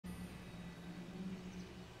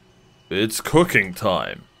It's cooking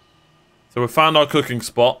time. So we found our cooking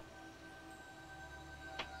spot.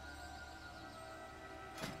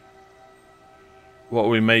 What are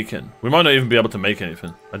we making? We might not even be able to make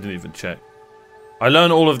anything. I didn't even check. I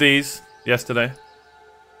learned all of these yesterday.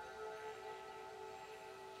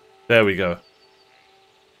 There we go.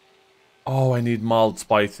 Oh, I need mild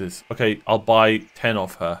spices. Okay, I'll buy 10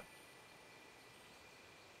 off her.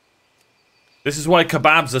 This is why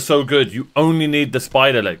kebabs are so good. You only need the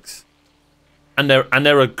spider legs. And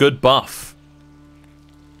they're a good buff.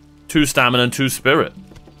 2 stamina and 2 spirit.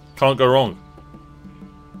 Can't go wrong.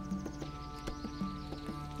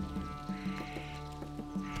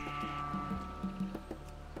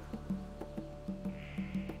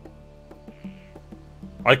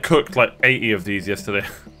 I cooked like 80 of these yesterday.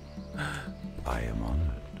 I am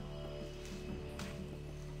honored.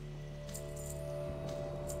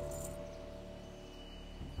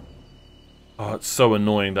 Oh, it's so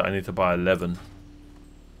annoying that I need to buy 11.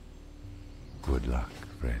 Good luck,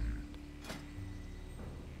 friend.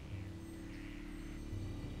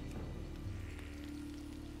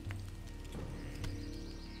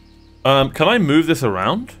 Can I move this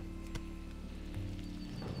around?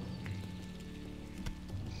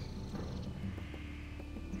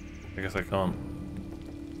 I guess I can't.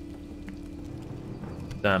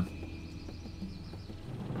 Damn.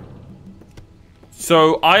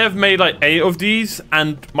 So I have made like 8 of these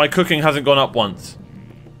and my cooking hasn't gone up once.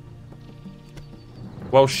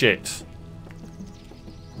 Well, shit.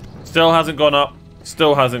 Still hasn't gone up.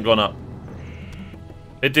 Still hasn't gone up.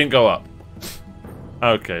 It didn't go up.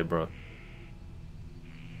 Okay, bro.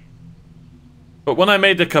 But when I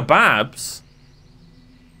made the kebabs,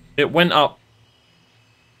 it went up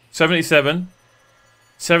 77,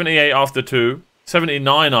 78 after 2,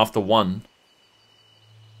 79 after 1.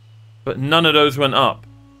 But none of those went up.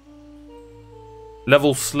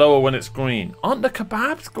 Level slower when it's green. Aren't the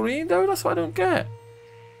kebabs green though? That's what I don't get.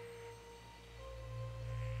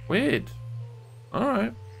 Weird.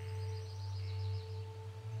 Alright.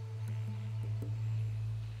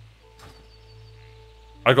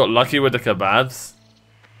 I got lucky with the kebabs.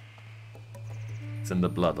 It's in the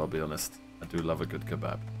blood, I'll be honest. I do love a good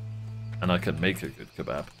kebab. And I can make a good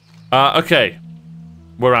kebab. Okay.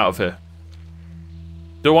 We're out of here.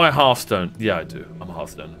 Do I hearthstone? Yeah, I do. I'm a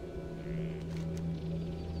hearthstone.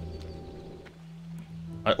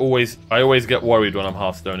 I always get worried when I'm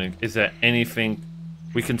hearthstoning. Is there anything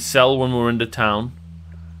we can sell when we're in the town?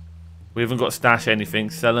 We haven't got to stash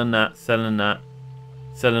anything. Selling that, selling that.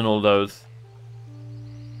 Selling all those.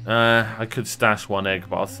 I could stash 1 egg,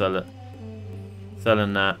 but I'll sell it.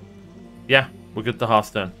 Selling that. Yeah, we're good to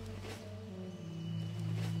hearthstone.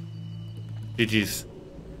 GG's.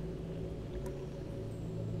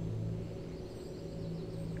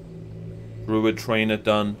 Druid trainer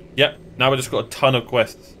done. Yep, now we just got a ton of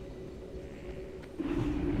quests.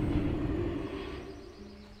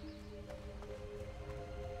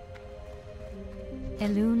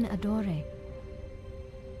 Elune Adore.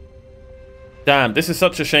 Damn, this is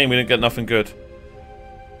such a shame we didn't get nothing good.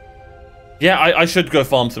 Yeah, I should go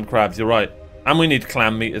farm some crabs, you're right. And we need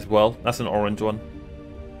clam meat as well. That's an orange one.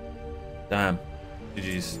 Damn.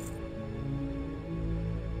 GG's.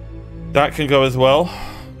 That can go as well.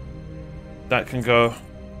 That can go.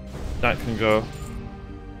 That can go.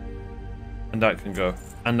 And that can go.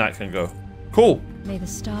 And that can go. Cool. May the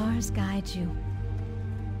stars guide you.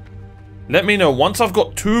 Let me know once I've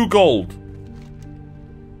got 2 gold.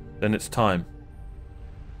 Then it's time.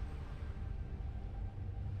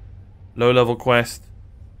 Low level quest.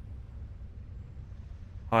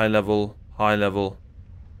 High level. High level.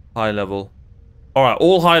 High level. Alright,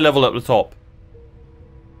 all high level at the top.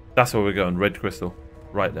 That's where we're going. Red crystal.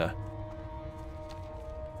 Right there.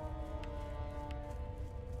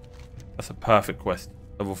 That's a perfect quest.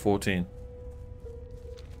 Level 14.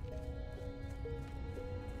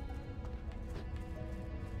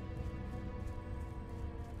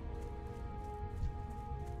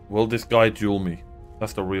 Will this guy duel me?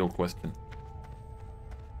 That's the real question.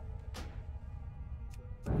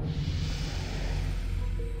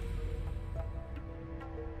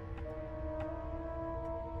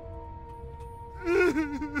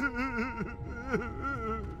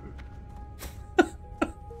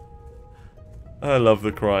 I love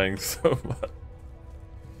the crying so much.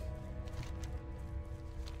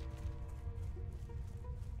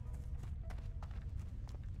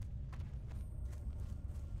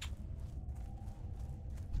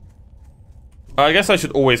 I guess I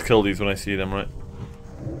should always kill these when I see them, right?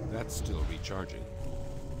 That's still recharging.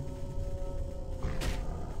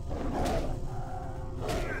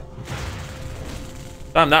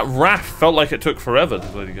 Damn, that wrath felt like it took forever to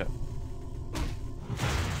bloody get.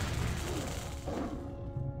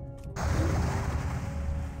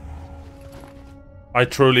 I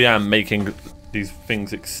truly am making these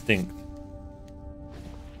things extinct.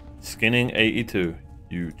 Skinning 82.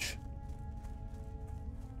 Huge.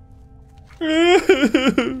 I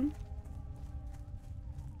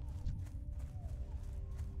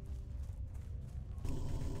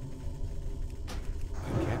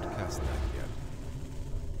can't cast that yet.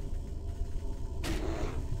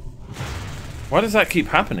 Why does that keep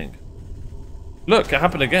happening? Look, it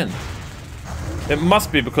happened again. It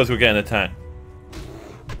must be because we're getting attacked.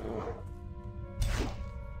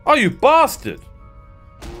 Oh, you bastard!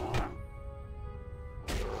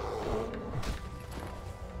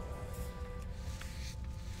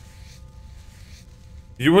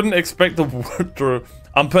 You wouldn't expect the water.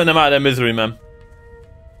 I'm putting them out of their misery, man.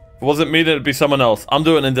 If it wasn't me, then it'd be someone else. I'm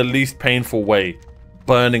doing it in the least painful way.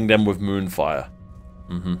 Burning them with moonfire.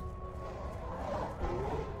 Mm-hmm.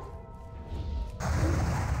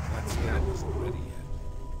 That scan isn't ready yet.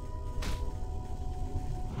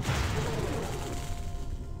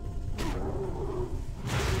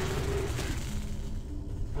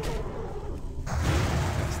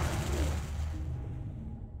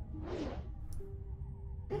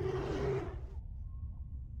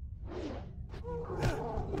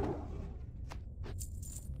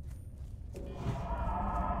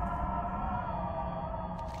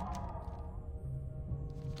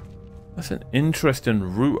 That's an interesting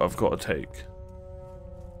route I've got to take.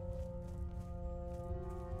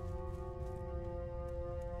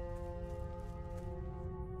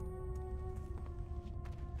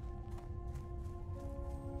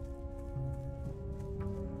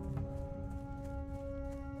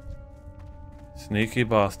 Sneaky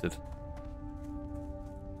bastard.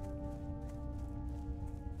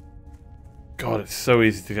 God, it's so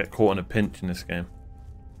easy to get caught in a pinch in this game.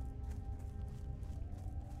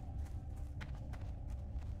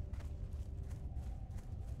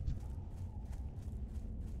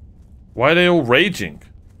 Why are they all raging?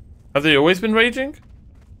 Have they always been raging?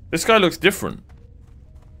 This guy looks different.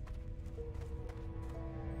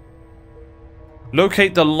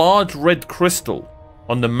 Locate the large red crystal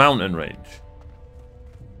on the mountain range.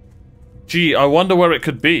 Gee, I wonder where it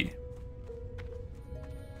could be.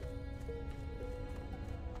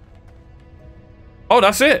 Oh,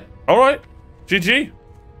 that's it. Alright. GG.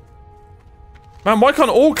 Man, why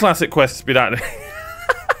can't all classic quests be that?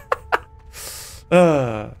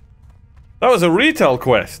 That was a retail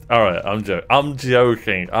quest. Alright, I'm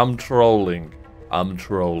joking. I'm trolling. I'm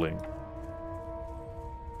trolling.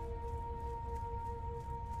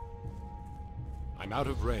 I'm out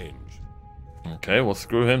of range. Okay, well,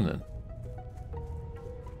 screw him then.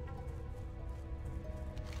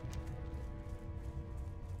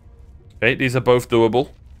 Okay, these are both doable.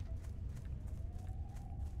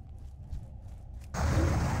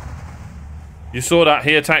 You saw that.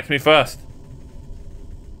 He attacked me first.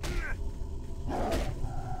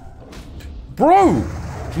 Bro!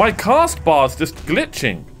 My cast bar's just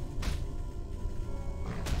glitching.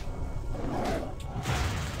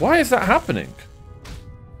 Why is that happening?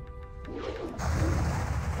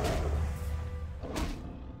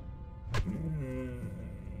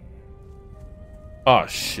 Oh,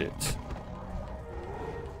 shit.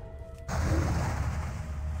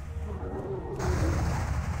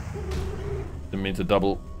 Didn't mean to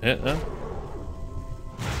double hit there.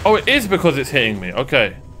 Oh, it is because it's hitting me.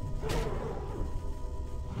 Okay.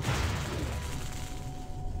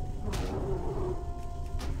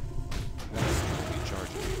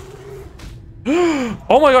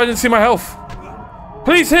 Oh my god, I didn't see my health.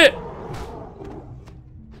 Please hit.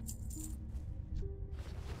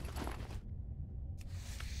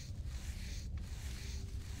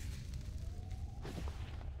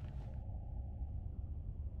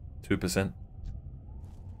 %.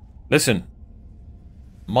 Listen,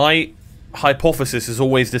 my hypothesis is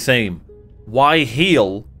always the same. Why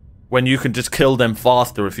heal when you can just kill them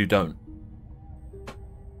faster if you don't?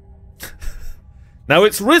 Now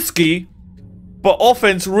it's risky, but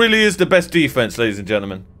offense really is the best defense, ladies and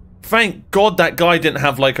gentlemen. Thank God that guy didn't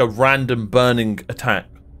have like a random burning attack.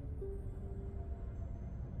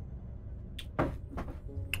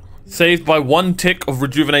 Saved by 1 tick of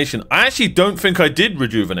rejuvenation. I actually don't think I did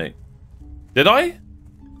rejuvenate. Did I?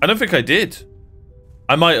 I don't think I did.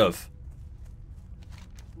 I might have.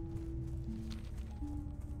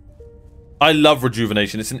 I love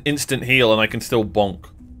rejuvenation. It's an instant heal and I can still bonk.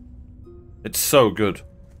 It's so good.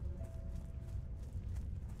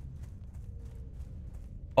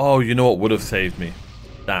 Oh, you know what would have saved me?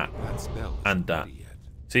 That. And that.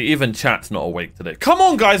 See, even chat's not awake today. Come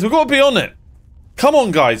on, guys. We've got to be on it. Come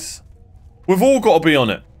on, guys. We've all got to be on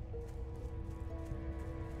it.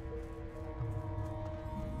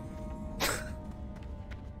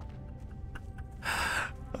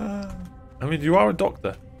 I mean, you are a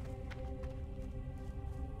doctor.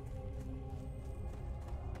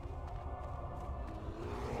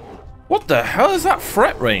 What the hell is that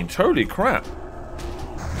threat range? Holy crap.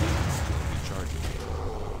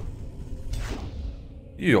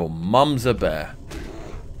 Your mum's a bear.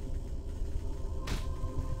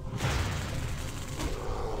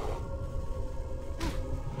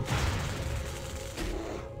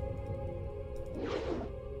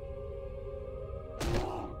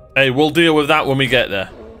 Hey, we'll deal with that when we get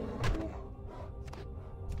there.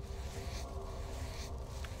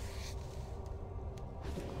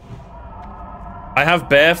 I have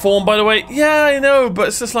bear form, by the way. Yeah, I know, but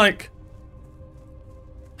it's just like...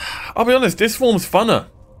 I'll be honest, this form's funner.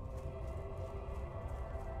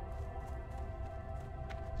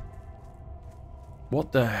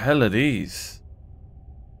 What the hell are these?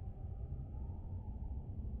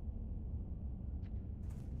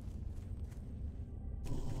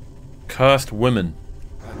 Cursed women.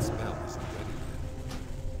 That spell isn't ready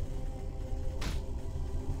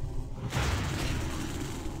yet.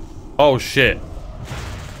 Oh shit.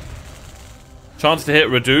 Chance to hit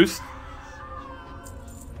reduced.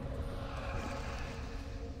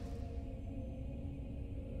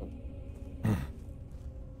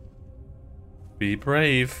 Be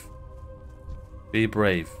brave. Be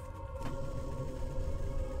brave. I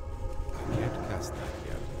can't cast that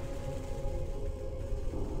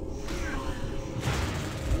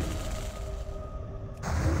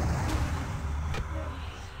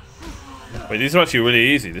yet. Wait, these are actually really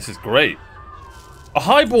easy. This is great. A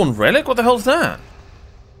highborn relic? What the hell's that?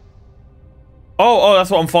 Oh, that's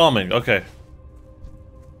what I'm farming. Okay.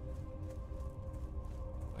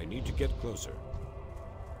 I need to get closer.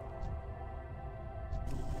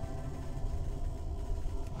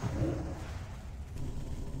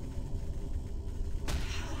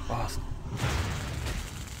 Bastard.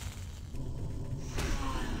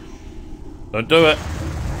 Don't do it.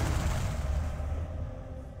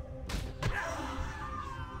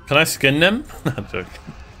 Can I skin them? I'm joking.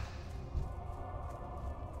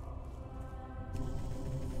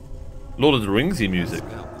 Lord of the Ringsy music. That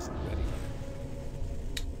spell isn't ready yet.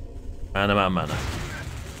 And I'm out of mana.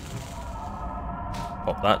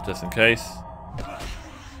 Pop that just in case.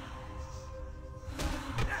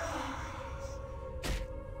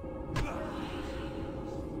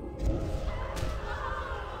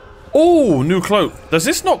 Oh, new cloak. Does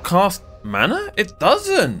this not cast mana? It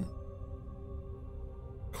doesn't.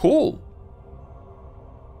 Cool.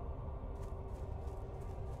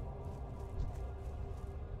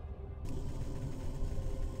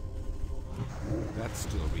 That's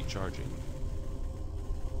still recharging.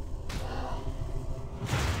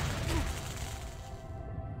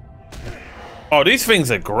 Oh, these things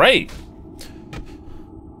are great.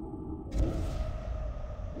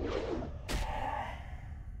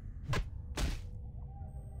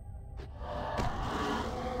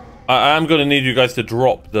 I am gonna need you guys to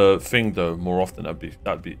drop the thing though more often.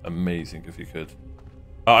 That'd be amazing if you could.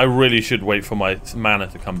 I really should wait for my mana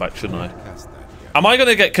to come back, shouldn't I? Cast that yet. Am I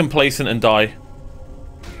gonna get complacent and die?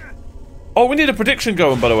 Oh, we need a prediction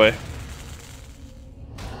going, by the way.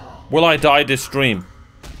 Will I die this stream?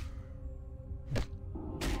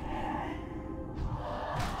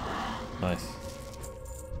 Nice.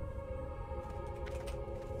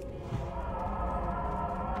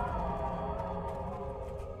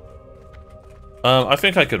 I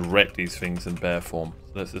think I could wreck these things in bear form.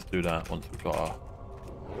 So let's just do that once we've got our...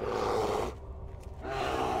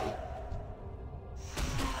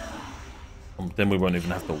 Then we won't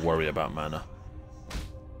even have to worry about mana.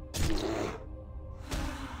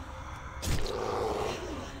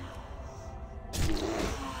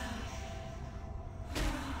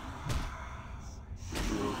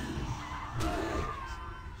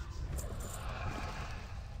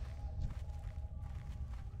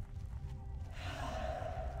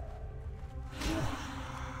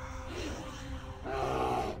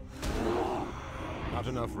 Not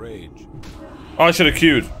enough rage. Oh, I should have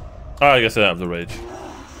queued. Oh, I guess I don't have the rage.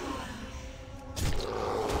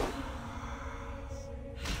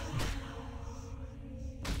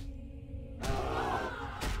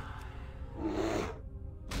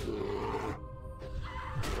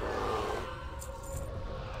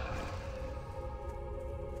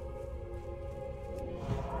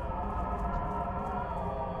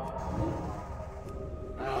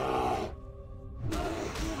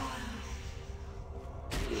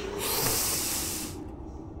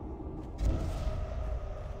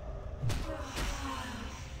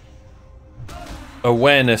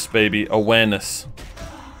 Awareness, baby. Awareness.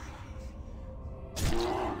 That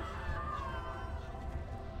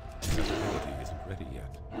ability isn't ready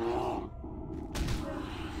yet.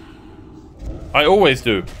 I always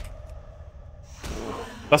do.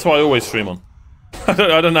 That's why I always stream on.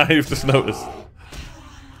 I don't know how you've just noticed.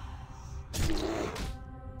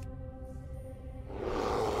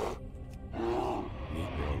 Need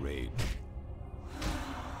more rage.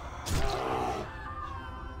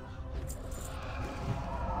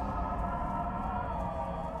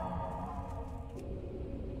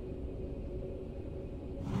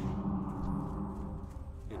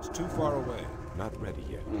 It's too far away. Not ready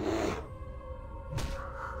yet.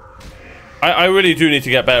 I really do need to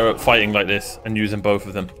get better at fighting like this and using both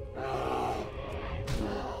of them.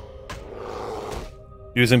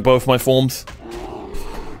 Using both my forms.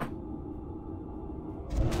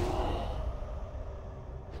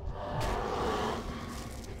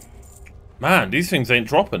 Man, these things ain't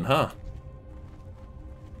dropping, huh?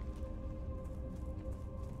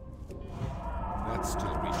 That's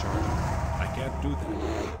still recharging. I can't do that.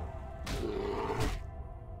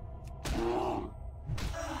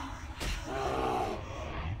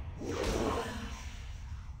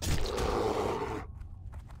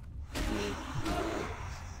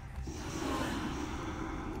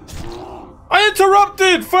 I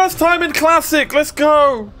interrupted! First time in Classic! Let's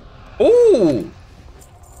go! Ooh!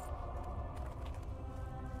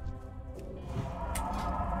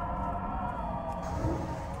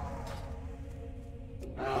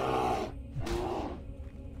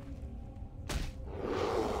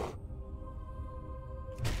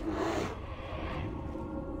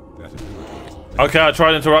 That ability isn't Okay, I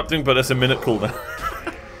tried interrupting, but it's a minute cooldown.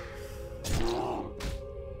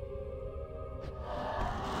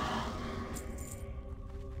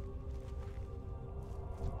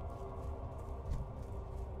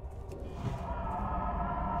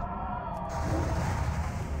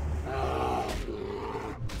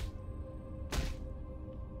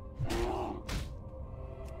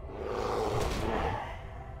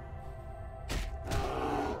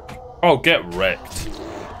 Oh, get wrecked.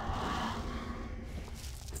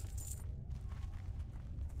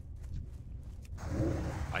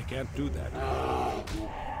 I can't do that.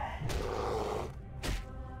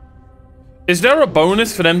 Is there a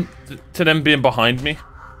bonus for them to them being behind me?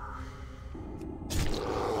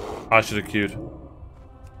 I should have queued.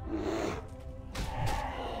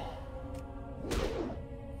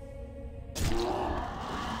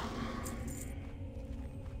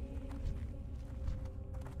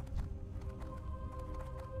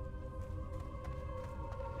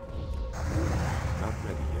 Not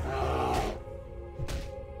ready yet.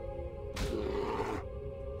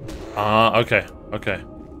 Ah, okay, okay.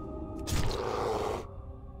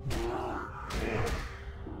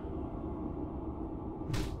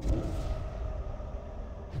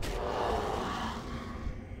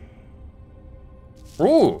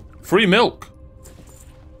 Ooh, free milk.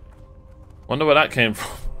 Wonder where that came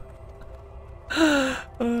from. That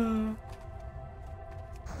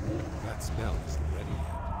spell isn't ready yet.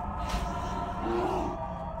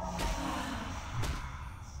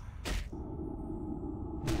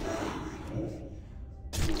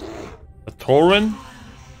 A Tauren?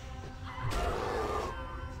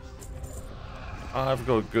 I've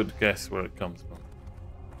got a good guess where it comes from.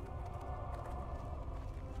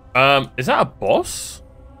 Is that a boss?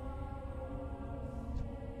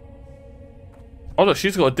 Oh look,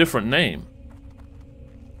 she's got a different name.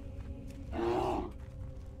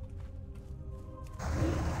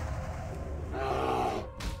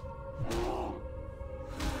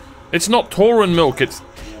 It's not Tauren milk, it's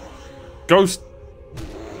Ghost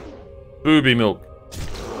Booby milk.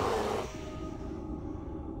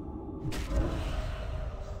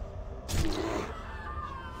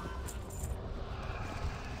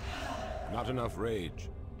 Not enough rage.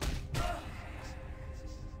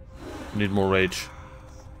 Need more rage.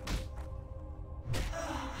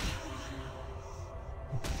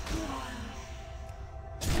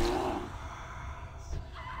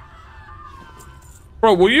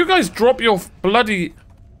 Bro, will you guys drop your bloody...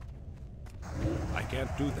 I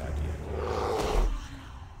can't do that yet.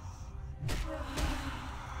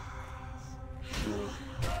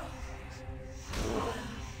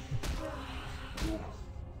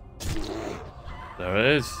 There it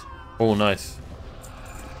is. Oh, nice.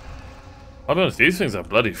 I'll be honest, these things are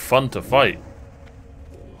bloody fun to fight.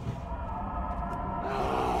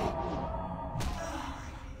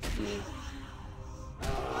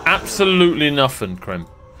 Absolutely nothing, Krim.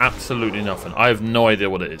 Absolutely nothing. I have no idea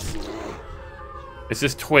what it is. It's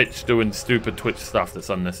just Twitch doing stupid Twitch stuff that's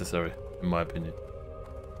unnecessary, in my opinion.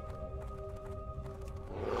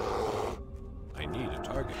 I need a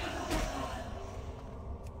target.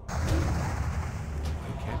 I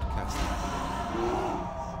can't cast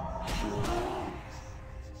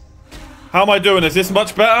How am I doing? Is this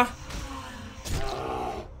much better?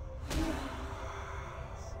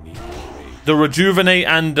 The rejuvenate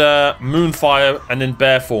and moonfire and in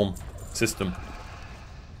bear form system.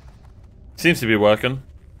 Seems to be working.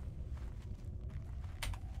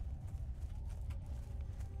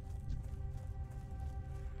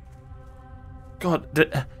 God,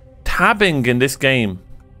 the tabbing in this game.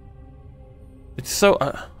 It's so...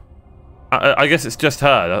 I guess it's just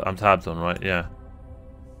her that I'm tabbed on, right? Yeah.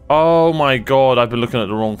 Oh my god, I've been looking at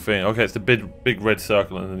the wrong thing. Okay, it's the big red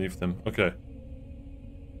circle underneath them. Okay.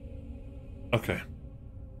 Okay.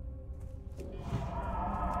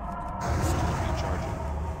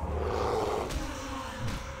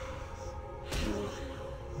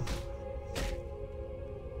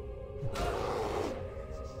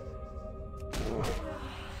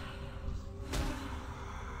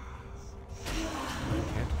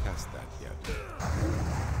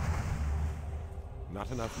 Not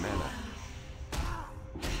enough mana.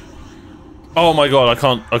 Oh my god, I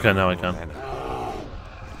can't. Okay, now I can.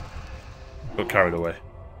 Got carried away.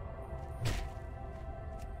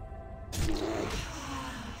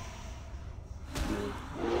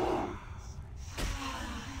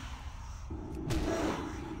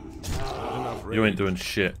 You ain't doing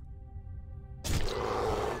shit.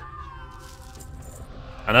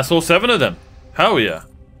 And that's all 7 of them. Hell yeah.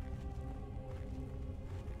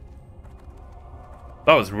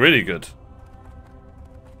 That was really good.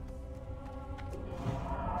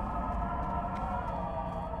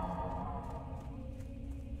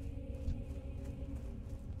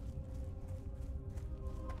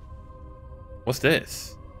 What's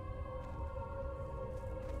this?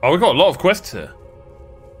 Oh, we got a lot of quests here.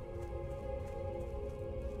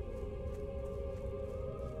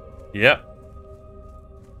 Yep.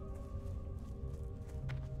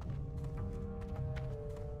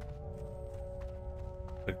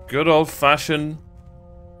 A good old-fashioned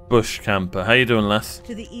bush camper. How you doing, Les?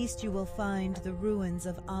 To the east you will find the ruins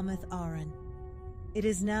of Amith Aran. It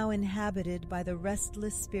is now inhabited by the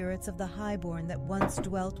restless spirits of the Highborn that once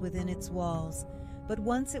dwelt within its walls, but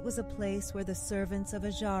once it was a place where the servants of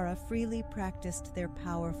Ajara freely practiced their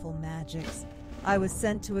powerful magics. I was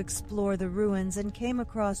sent to explore the ruins and came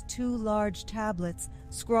across 2 large tablets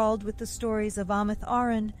scrawled with the stories of Amith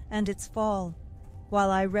Aran and its fall. While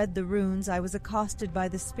I read the runes, I was accosted by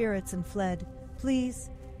the spirits and fled. Please,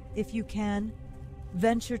 if you can,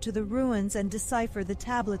 venture to the ruins and decipher the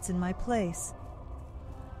tablets in my place.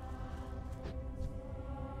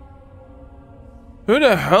 Who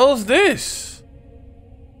the hell's this?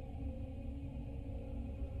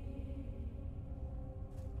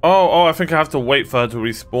 Oh, I think I have to wait for her to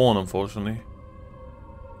respawn, unfortunately.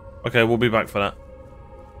 Okay, we'll be back for that.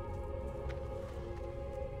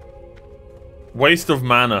 Waste of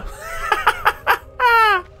mana.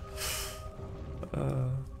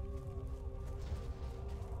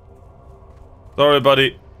 Sorry,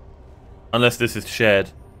 buddy. Unless this is shared.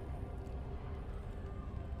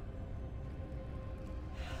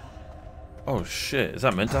 Oh shit, is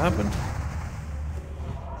that meant to happen?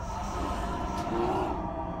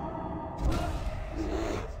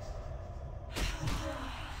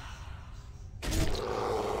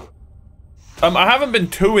 I haven't been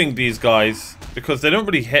twoing these guys because they don't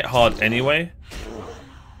really hit hard anyway.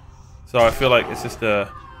 So I feel like it's just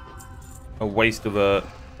a waste of a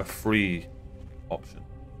free option.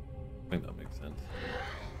 I think that makes sense.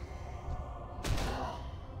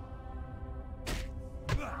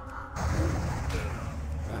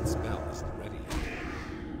 That spell isn't ready yet.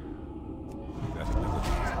 That ability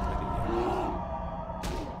isn't ready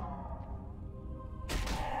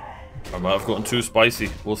yet. I might have gotten too spicy.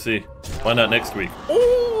 We'll see. Find out next week.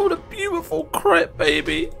 Oh, the beautiful crit,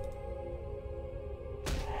 baby.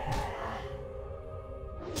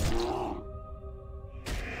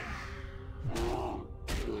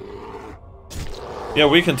 Yeah,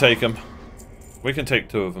 we can take him. We can take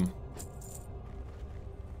 2 of them.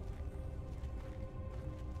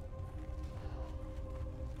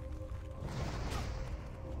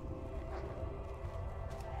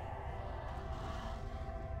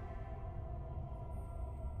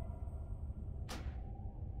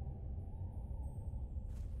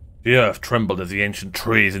 The earth trembled as the ancient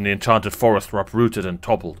trees in the enchanted forest were uprooted and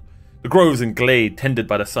toppled. The groves and glade tended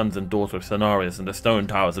by the sons and daughters of Cenarius and the stone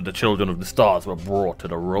towers of the children of the stars were brought to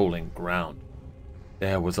the rolling ground.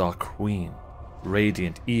 There was our queen,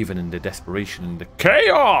 radiant even in the desperation and the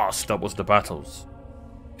chaos that was the battles.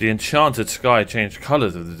 The enchanted sky changed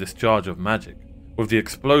colors with the discharge of magic, with the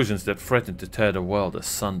explosions that threatened to tear the world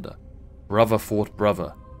asunder. Brother fought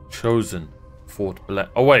brother, chosen fought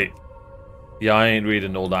blessed. Oh wait. Yeah, I ain't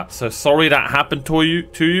reading all that. So sorry that happened to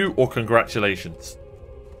you, or congratulations.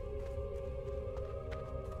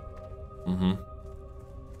 Mm-hmm.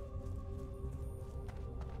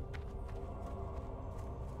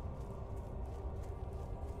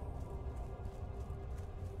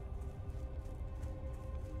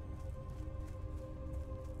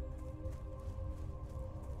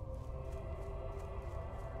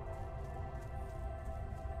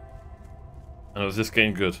 And was this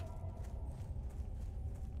game good?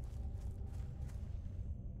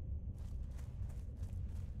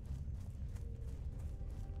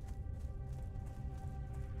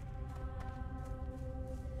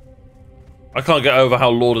 I can't get over how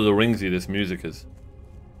Lord of the Ringsy this music is.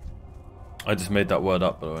 I just made that word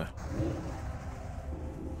up, by the way.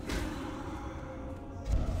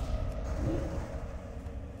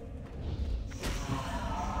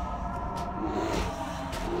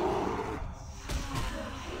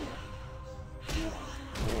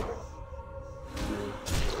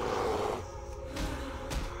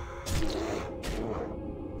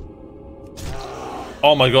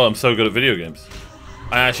 Oh my god, I'm so good at video games.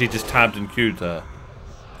 I actually just tabbed and queued there.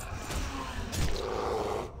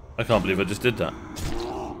 I can't believe I just did that.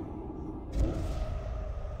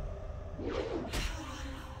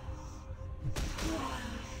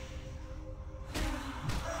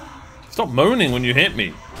 Stop moaning when you hit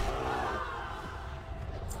me.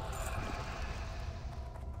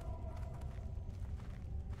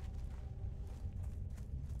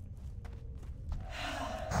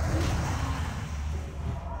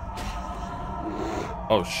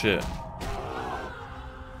 Oh shit.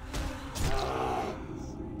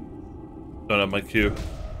 Don't have my cue.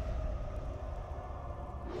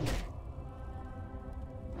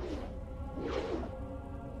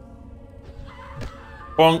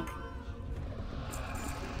 Bonk.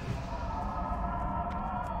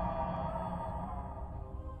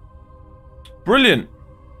 Brilliant.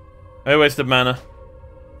 I wasted mana.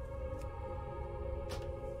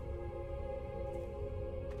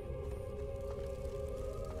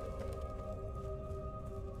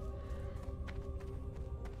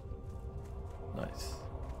 Nice.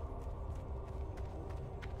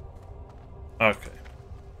 Okay.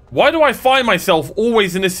 Why do I find myself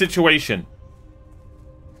always in this situation?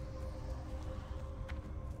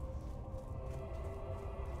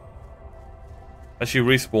 Has she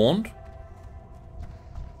respawned?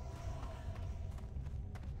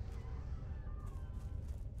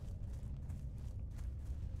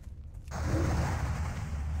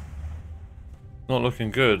 Not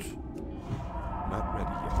looking good. Not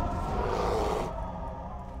ready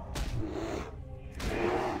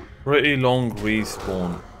yet. Pretty long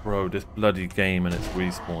respawn. Bro, this bloody game and its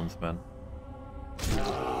respawns, man.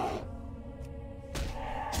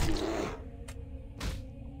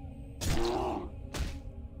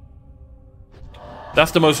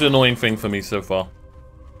 That's the most annoying thing for me so far.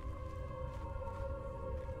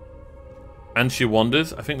 And she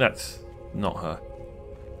wanders? I think that's not her.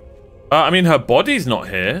 I mean, her body's not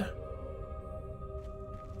here.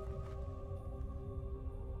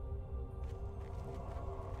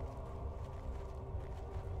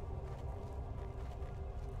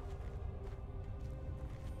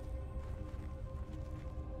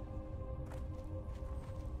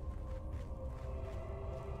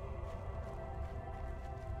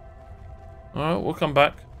 Alright, we'll come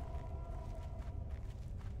back.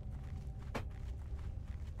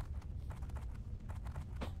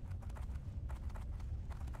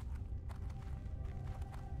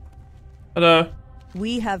 Hello.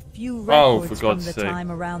 We have few Oh, records for from God's the sake.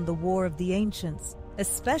 time around the War of the Ancients,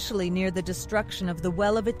 especially near the destruction of the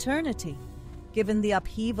Well of Eternity. Given the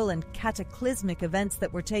upheaval and cataclysmic events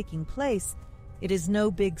that were taking place, it is no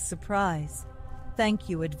big surprise. Thank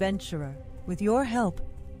you, adventurer. With your help,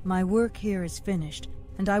 my work here is finished,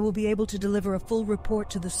 and I will be able to deliver a full report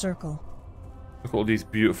to the Circle. Look at all these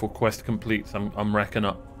beautiful quest completes I'm racking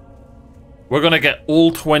up. We're gonna get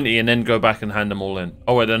all 20 and then go back and hand them all in.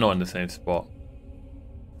 Oh wait, they're not in the same spot.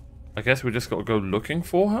 I guess we just gotta go looking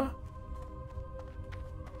for her?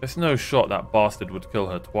 There's no shot that bastard would kill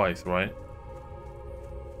her twice, right?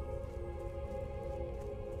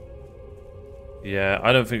 Yeah,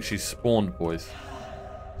 I don't think she's spawned, boys.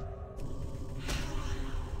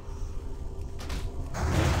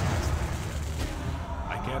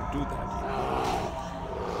 I can't do that yet.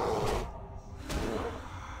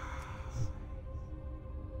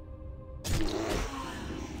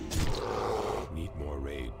 Need more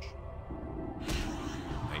rage.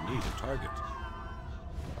 I need a target.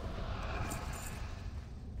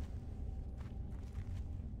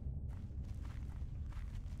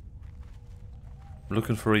 I'm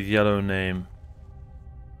looking for a yellow name.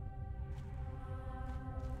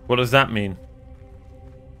 What does that mean?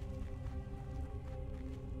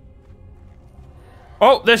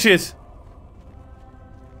 Oh, there she is.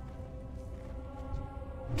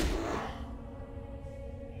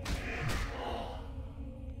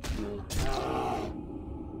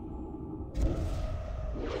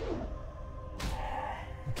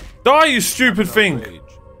 Die, you stupid thing! Rage.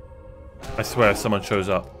 I swear if someone shows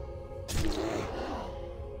up.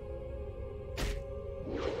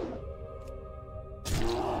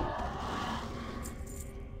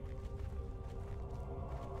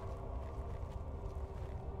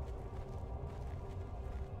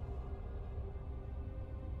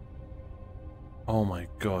 Oh my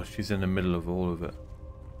gosh, she's in the middle of all of it.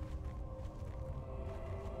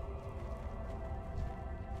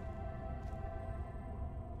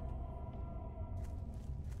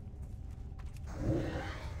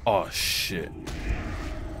 Oh shit.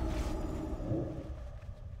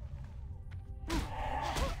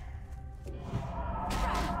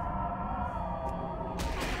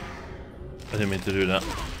 I didn't mean to do that.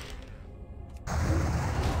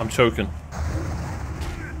 I'm choking.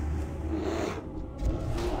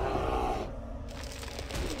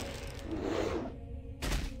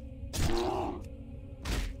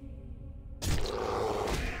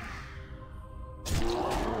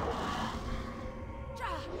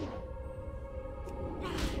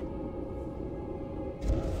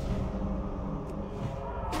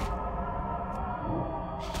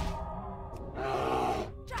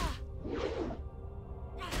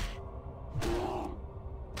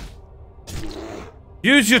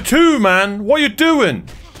 Use your two, man! What are you doing?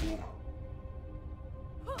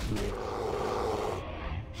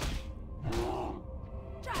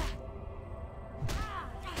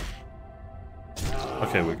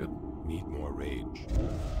 Okay, we're good. Need more rage.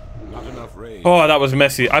 Not enough rage. Oh, that was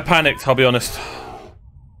messy. I panicked, I'll be honest.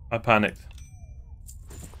 I panicked.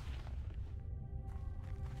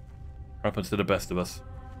 Happens to the best of us.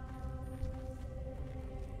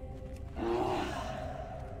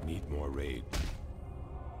 Need more rage.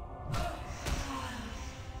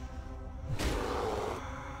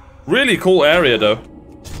 Really cool area, though.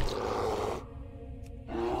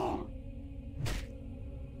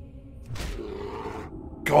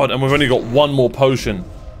 God, and we've only got one more potion.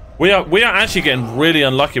 We are actually getting really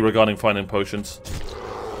unlucky regarding finding potions.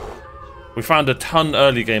 We found a ton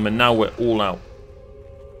early game, and now we're all out.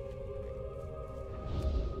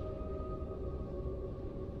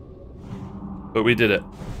 But we did it.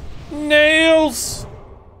 Nails!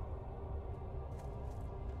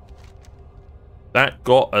 That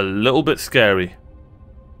got a little bit scary.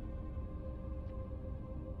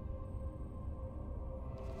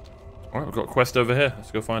 Alright, we've got a quest over here.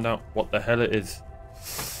 Let's go find out what the hell it is.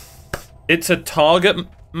 It's a target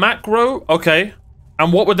macro? Okay.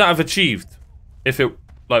 And what would that have achieved? If it...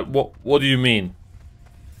 Like, what do you mean?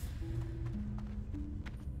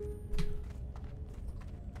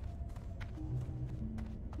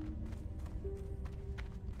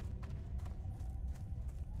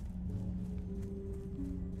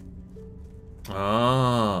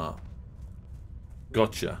 Ah.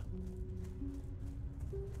 Gotcha.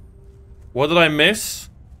 What did I miss?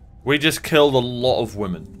 We just killed a lot of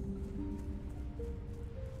women.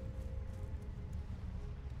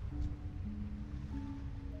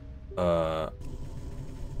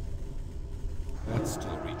 That's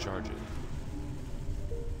still recharging.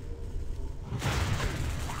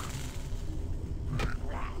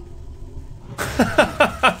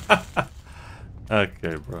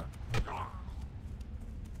 Okay, bro.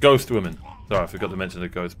 Ghost women. Sorry, I forgot to mention the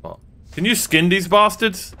ghost part. Can you skin these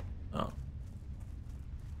bastards? Oh.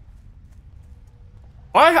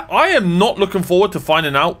 I am not looking forward to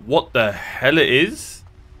finding out what the hell it is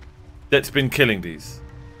that's been killing these.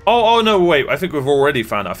 Oh no, wait. I think we've already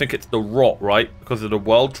found it. I think it's the rot, right? Because of the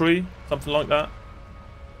world tree? Something like that.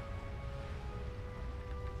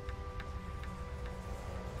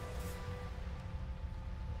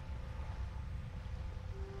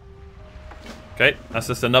 Okay, that's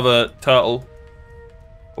just another turtle.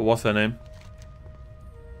 But what's her name?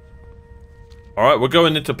 Alright, we're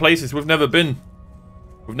going into places we've never been.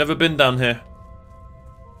 We've never been down here.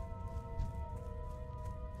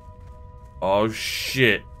 Oh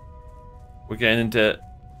shit. We're getting into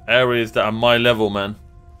areas that are my level, man.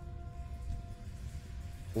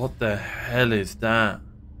 What the hell is that?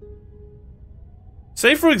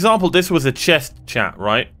 Say for example this was a chest, chat,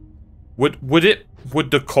 right? Would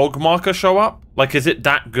the cog marker show up? Like, is it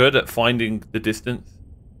that good at finding the distance?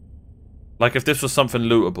 Like, if this was something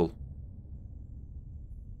lootable.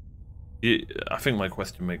 I think my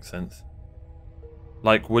question makes sense.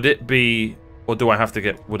 Like, would it be... Or do I have to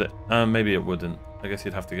get... Would it... maybe it wouldn't. I guess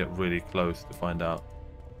you'd have to get really close to find out.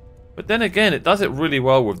 But then again, it does it really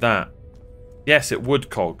well with that. Yes, it would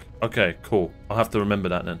cog. Okay, cool. I'll have to remember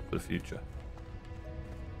that then for the future.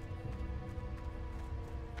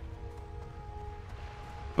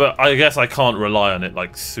 But I guess I can't rely on it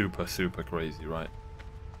like super, super crazy, right?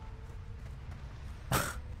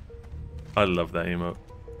 I love that emote.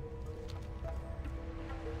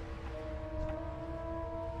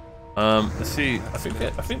 Let's see. I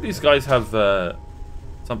think these guys have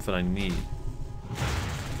something I need.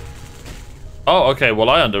 Oh, okay. Well,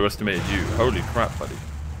 I underestimated you. Holy crap, buddy.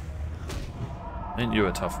 Ain't you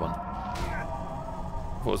a tough one?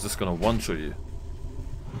 What was this gonna one-shot you?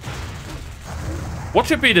 What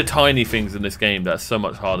should be the tiny things in this game that's so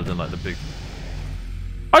much harder than like the big?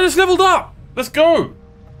 I just leveled up. Let's go.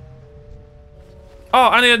 Oh,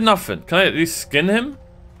 and he had nothing. Can I at least skin him?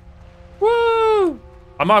 Woo!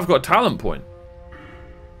 I might have got a talent point.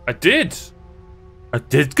 I did. I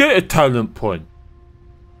did get a talent point.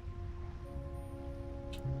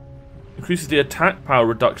 Increases the attack power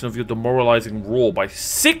reduction of your demoralizing roar by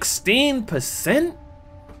 16%?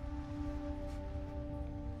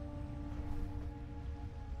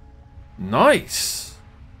 Nice.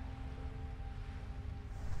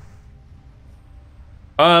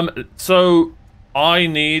 So I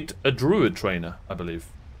need a druid trainer, I believe.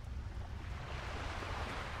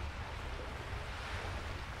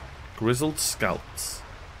 Grizzled scouts.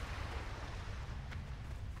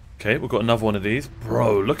 Okay, we've got another one of these.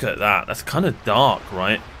 Bro, look at that. That's kind of dark,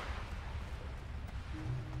 right?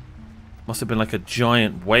 Must have been like a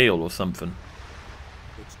giant whale or something.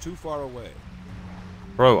 It's too far away.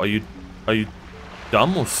 Bro, are you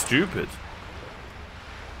dumb or stupid?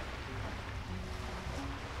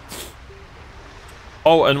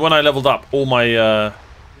 Oh, and when I leveled up, all my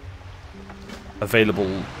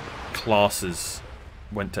available classes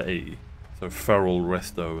went to 80. So Feral,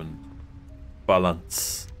 Resto, and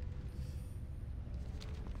Balance.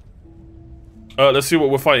 Let's see what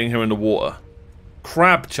we're fighting here in the water.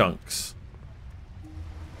 Crab chunks.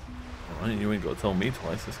 Alright, you ain't got to tell me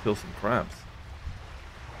twice. Let's kill some crabs.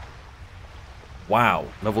 Wow,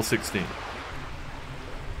 level 16.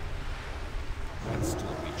 That's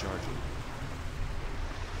still recharging.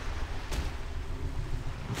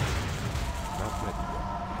 Not ready yet.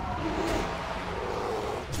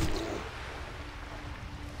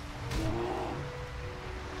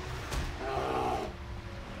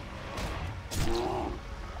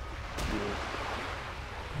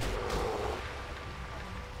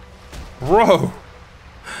 Bro!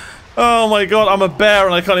 Oh my god, I'm a bear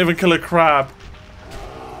and I can't even kill a crab.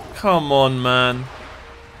 Come on, man.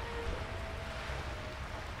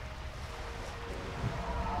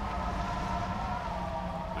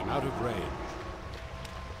 I'm out of range.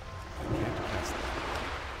 I can't pass that.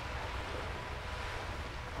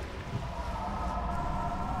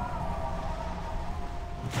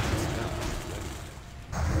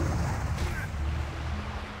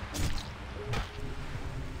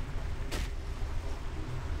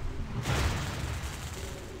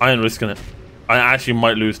 I ain't risking it. I actually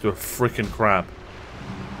might lose to a freaking crab.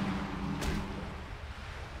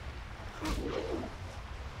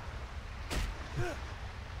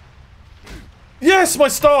 Yes, my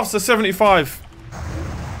staffs are 75.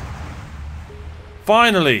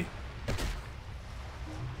 Finally.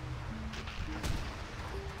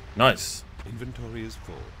 Nice. Inventory is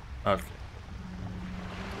full. Okay.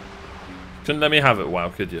 Couldn't let me have it, WoW,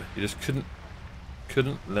 could you? You just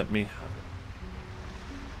couldn't let me have it.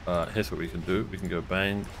 Here's what we can do. We can go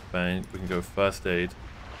bang, bang. We can go first aid.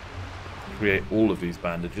 Create all of these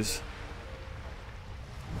bandages.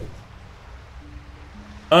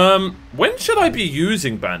 When should I be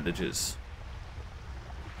using bandages?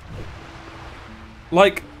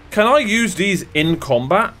 Like, can I use these in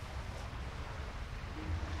combat?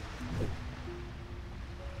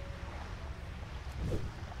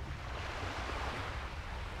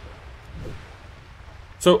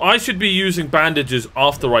 So I should be using bandages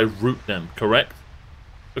after I root them, correct?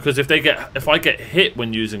 Because if I get hit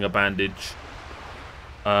when using a bandage,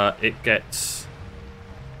 it gets.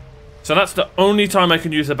 So that's the only time I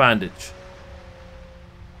can use a bandage.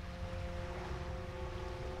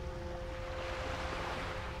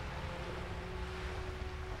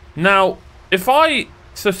 Now,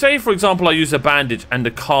 so say for example I use a bandage and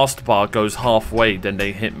the cast bar goes halfway, then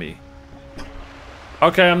they hit me.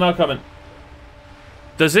 Okay, I'm now coming.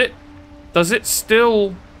 Does it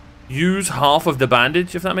still use half of the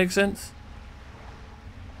bandage, if that makes sense?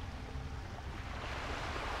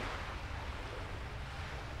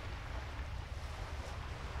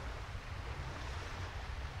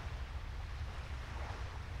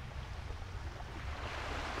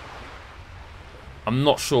 I'm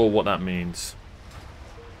not sure what that means.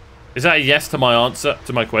 Is that a yes to my answer,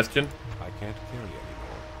 to my question? I can't carry anymore.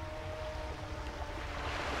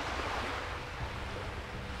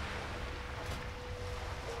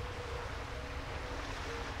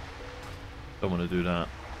 Don't want to do that.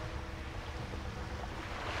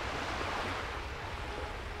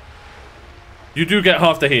 You do get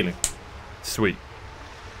half the healing. Sweet.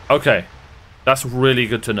 Okay. That's really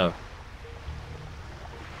good to know.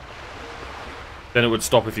 Then it would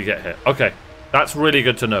stop if you get hit. Okay. That's really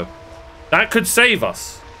good to know. That could save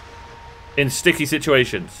us in sticky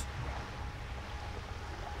situations.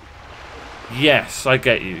 Yes, I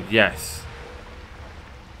get you. Yes.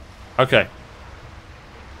 Okay.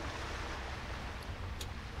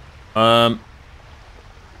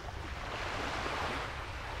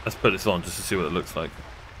 Let's put this on just to see what it looks like.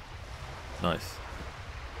 Nice.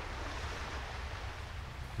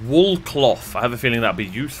 Wool cloth. I have a feeling that'd be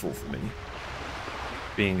useful for me.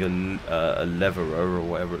 Being a leverer or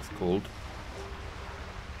whatever it's called.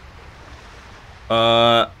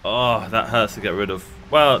 Oh, that hurts to get rid of.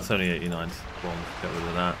 Well, it's only 89. Go on, get rid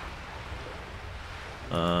of that.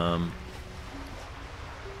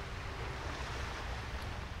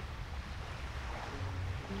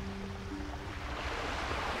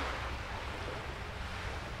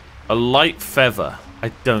 A light feather. I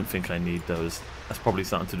don't think I need those. That's probably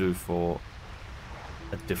something to do for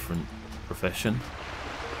a different profession.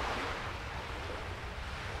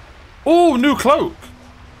 Oh, new cloak.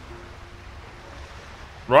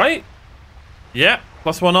 Right? Yeah,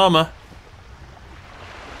 +1 armor.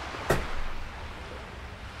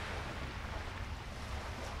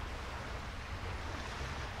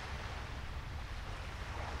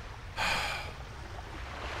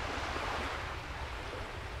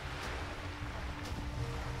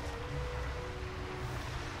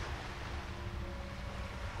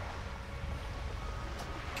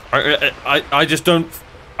 I just don't.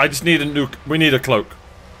 I just need a new. We need a cloak.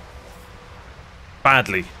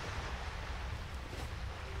 Badly.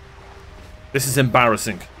 This is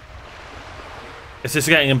embarrassing. It's just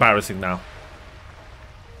getting embarrassing now.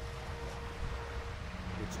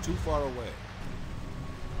 It's too far away.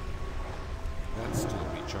 That's still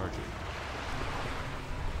recharging.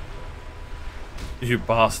 You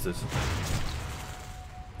bastard.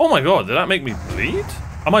 Oh my god, did that make me bleed?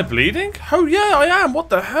 Am I bleeding? Oh yeah, I am. What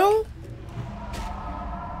the hell?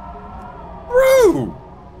 Bro!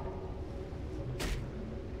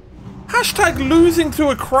 Hashtag losing to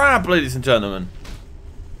a crab, ladies and gentlemen.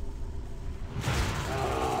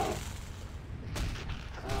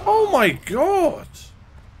 Oh my god.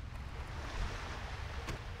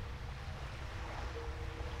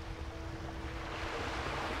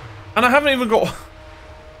 And I haven't even got...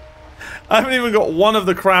 I haven't even got one of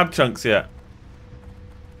the crab chunks yet.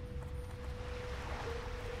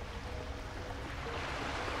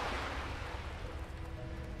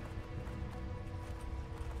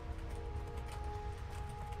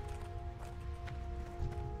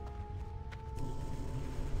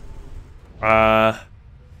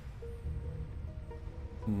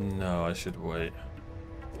 No, I should wait.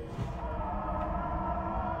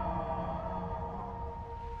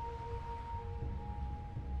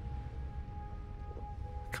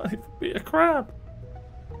 Can't even be a crab.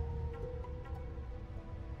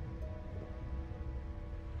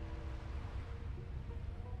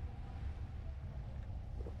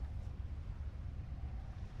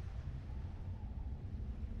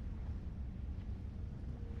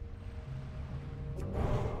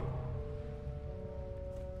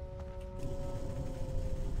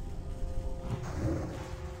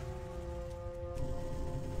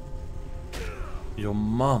 Your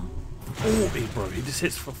mum. 40, bro. He just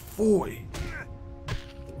hits for 40.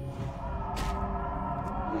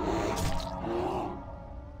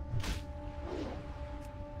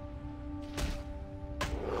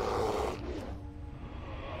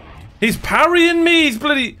 He's parrying me. He's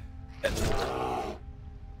bloody...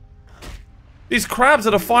 These crabs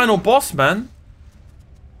are the final boss, man.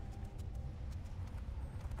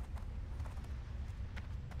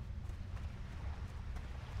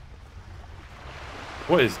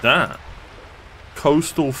 What is that?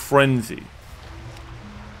 Coastal Frenzy.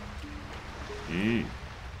 Ew.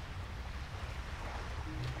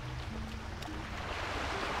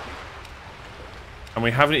 And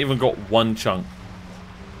we haven't even got one chunk.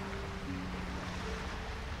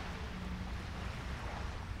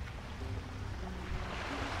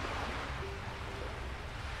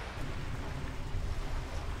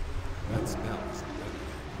 That smells deadly.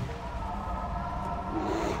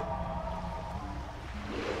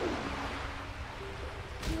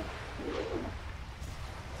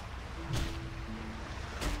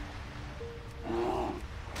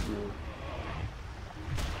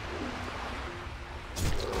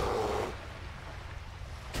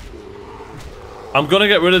 I'm gonna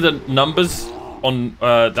get rid of the numbers on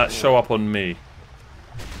that show up on me.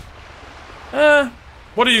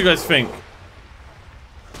 What do you guys think?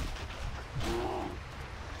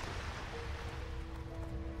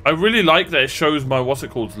 I really like that it shows my what's it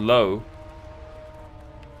called low.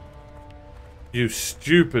 You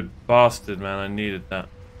stupid bastard, man! I needed that.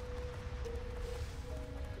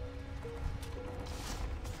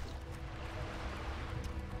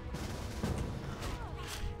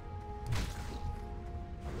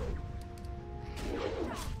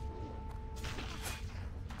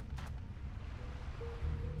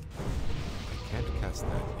 Can't cast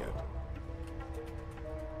that yet.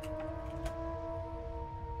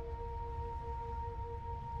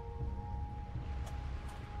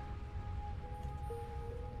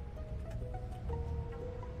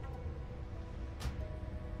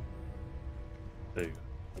 There you go.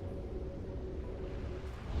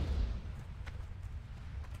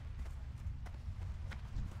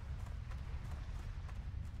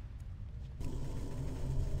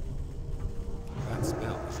 That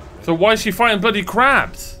spell is So why is she fighting bloody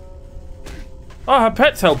crabs? Oh, her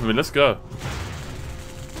pet's helping me. Let's go.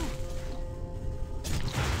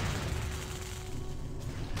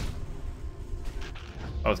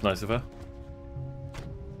 That was nice of her.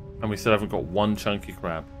 And we still haven't got one chunky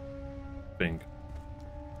crab thing.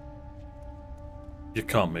 You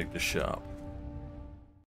can't make this shit up.